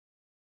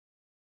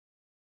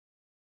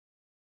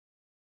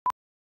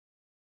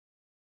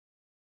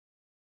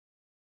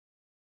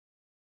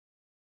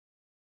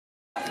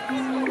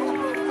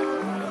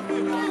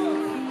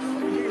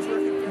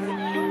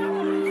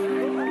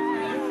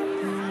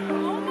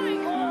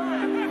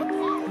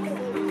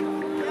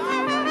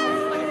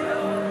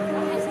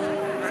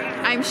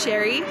I'm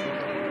Sherry,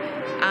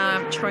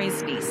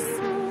 Troy's niece.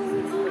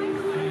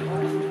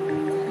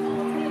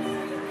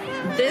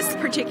 This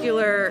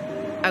particular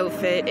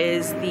outfit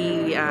is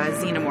the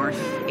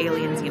xenomorph,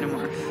 alien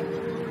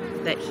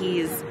xenomorph, that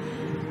he's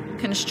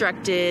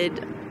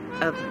constructed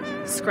of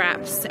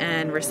scraps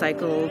and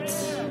recycled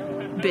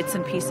bits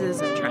and pieces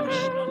and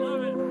trash.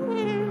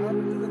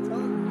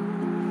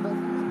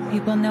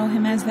 People know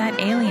him as that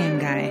alien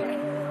guy.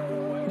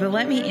 But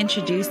let me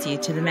introduce you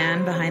to the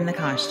man behind the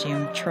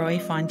costume, Troy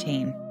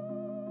Fontaine.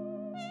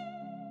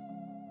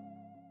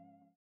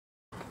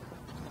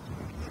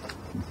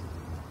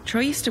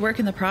 Troy used to work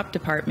in the prop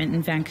department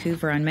in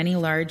Vancouver on many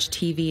large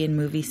TV and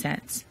movie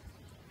sets.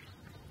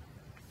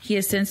 He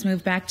has since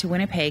moved back to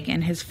Winnipeg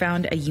and has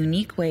found a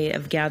unique way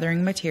of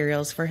gathering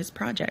materials for his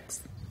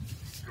projects.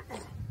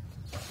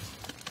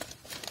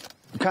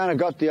 Kind of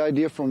got the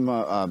idea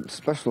from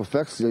special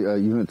effects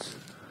units.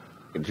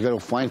 You got to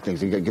find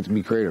things. You got to get to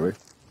be creative, right?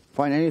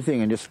 Find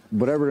anything and just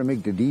whatever to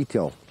make the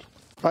detail.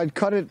 I'd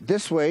cut it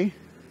this way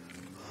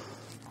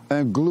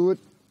and glue it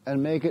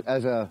and make it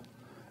as a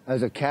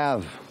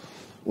calf,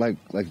 like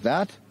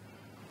that,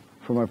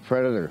 for my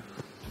predator.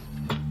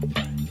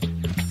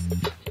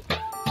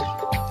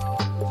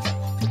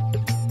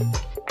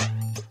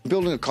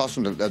 Building a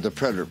costume of the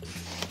predator.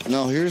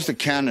 Now here's the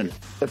cannon.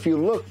 If you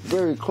look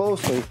very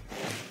closely,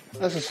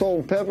 that's a salt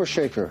and pepper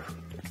shaker.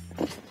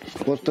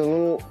 With the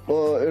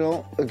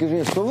little, it gives me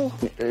a swivel.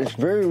 It's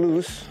very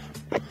loose,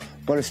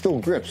 but it still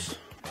grips.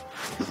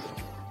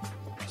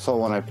 So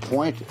when I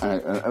point,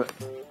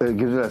 it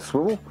gives it that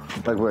swivel,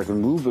 like where I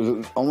can move.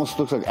 It almost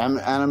looks like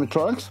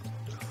animatronics.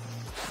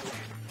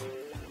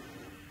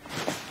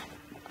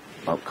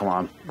 Oh, come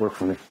on, work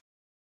for me.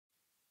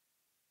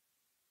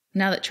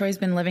 Now that Troy's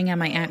been living at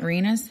my Aunt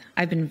Rena's,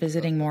 I've been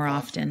visiting more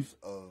often.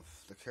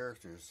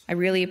 I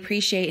really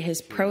appreciate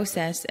his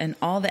process and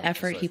all the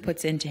effort he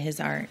puts into his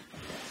art.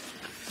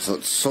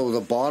 So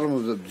the bottom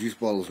of the juice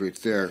bottle is right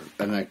there,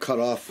 and I cut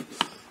off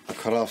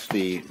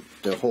the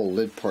whole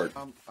lid part.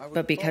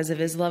 But because of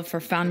his love for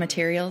found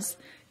materials,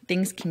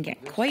 things can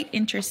get quite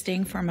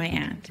interesting for my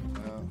aunt.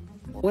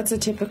 What's a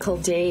typical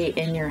day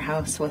in your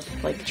house with,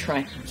 like,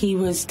 Troy? He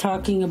was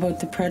talking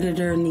about the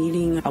predator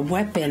needing a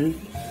weapon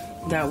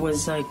that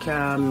was like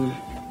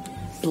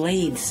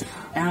blades.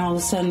 And all of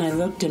a sudden I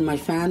looked and my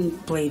fan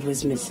blade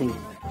was missing.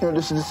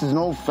 This is an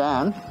old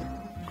fan,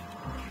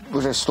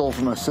 which I stole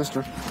from my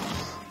sister.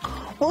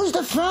 Where's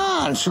the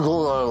fan? She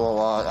goes,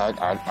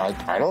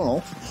 I don't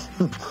know.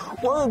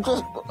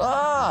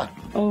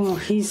 Oh,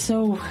 he's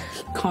so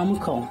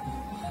comical.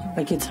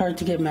 Like, it's hard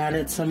to get mad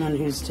at someone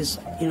who's just,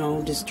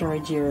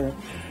 destroyed your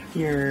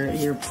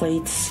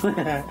plates.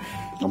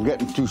 I'm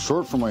getting too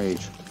short for my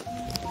age.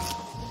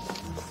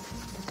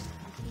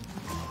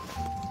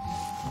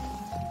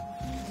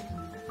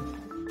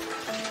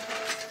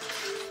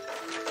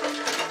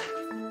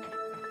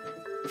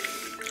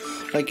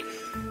 Like,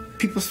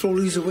 people throw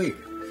these away,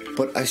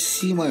 but I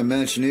see my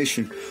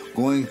imagination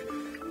going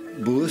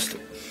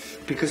ballistic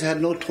because I had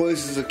no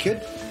toys as a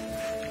kid.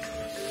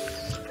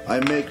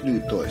 I make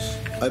new toys.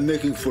 I'm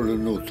making for the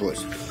new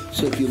toys.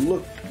 So if you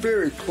look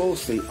very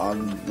closely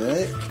on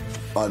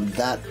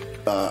that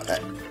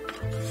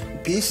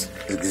piece,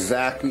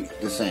 exactly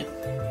the same.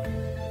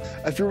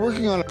 If you're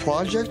working on a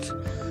project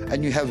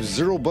and you have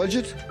zero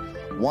budget,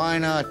 why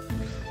not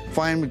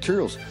find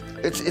materials?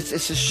 It's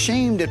a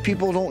shame that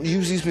people don't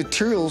use these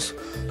materials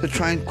to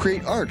try and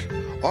create art.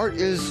 Art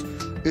is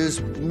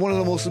one of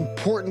the most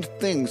important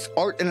things.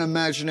 Art and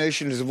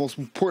imagination is the most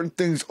important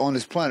things on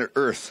this planet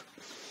Earth.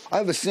 I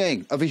have a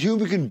saying, if a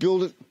human can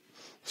build it,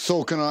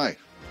 so can I.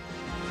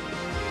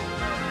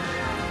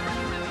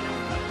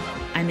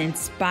 I'm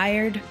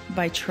inspired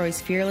by Troy's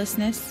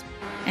fearlessness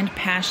and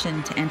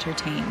passion to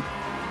entertain.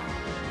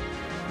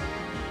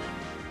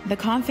 The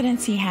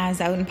confidence he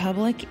has out in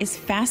public is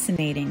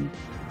fascinating.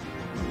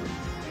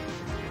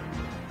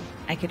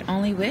 I could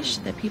only wish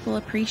that people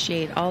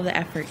appreciate all the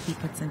effort he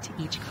puts into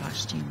each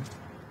costume.